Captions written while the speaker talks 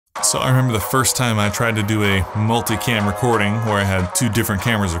So I remember the first time I tried to do a multi-cam recording where I had two different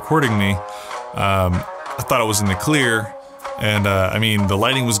cameras recording me. I thought it was in the clear, and I mean the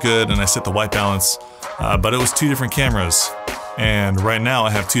lighting was good and I set the white balance, but it was two different cameras. And right now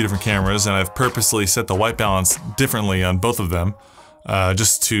I have two different cameras and I've purposely set the white balance differently on both of them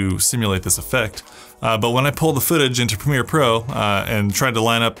just to simulate this effect. But when I pulled the footage into Premiere Pro and tried to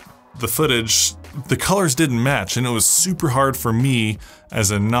line up the footage, the colors didn't match, and it was super hard for me as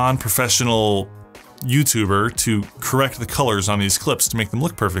a non-professional YouTuber to correct the colors on these clips to make them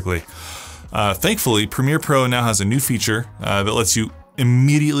look perfectly. Thankfully, Premiere Pro now has a new feature that lets you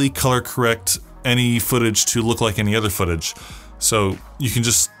immediately color correct any footage to look like any other footage. So you can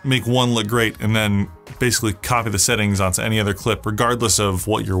just make one look great and then basically copy the settings onto any other clip regardless of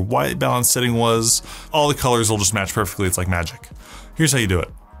what your white balance setting was. All the colors will just match perfectly. It's like magic. Here's how you do it.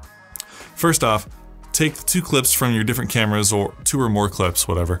 First off, take the two clips from your different cameras, or two or more clips,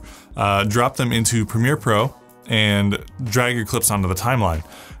 whatever, drop them into Premiere Pro and drag your clips onto the timeline.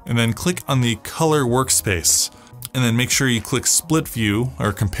 And then click on the color workspace. And then make sure you click split view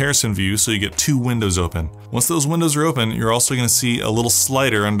or comparison view so you get two windows open. Once those windows are open, you're also going to see a little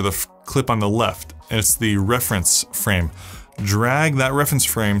slider under the clip on the left. And it's the reference frame. Drag that reference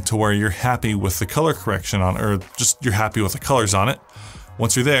frame to where you're happy with the color correction on, or just you're happy with the colors on it.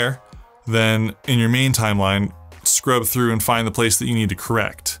 Once you're there, then in your main timeline, scrub through and find the place that you need to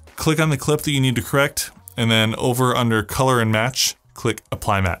correct. Click on the clip that you need to correct, and then over under color and match, click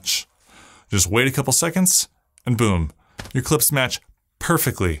apply match. Just wait a couple seconds, and boom, your clips match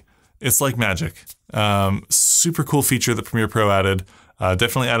perfectly. It's like magic. Super cool feature that Premiere Pro added.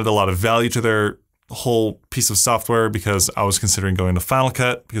 Definitely added a lot of value to their whole piece of software, because I was considering going to Final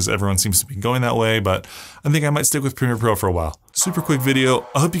Cut because everyone seems to be going that way, but I think I might stick with Premiere Pro for a while. Super quick video.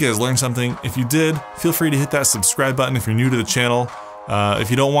 I hope you guys learned something. If you did, feel free to hit that subscribe button if you're new to the channel.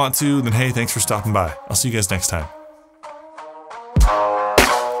 If you don't want to, then hey, thanks for stopping by. I'll see you guys next time.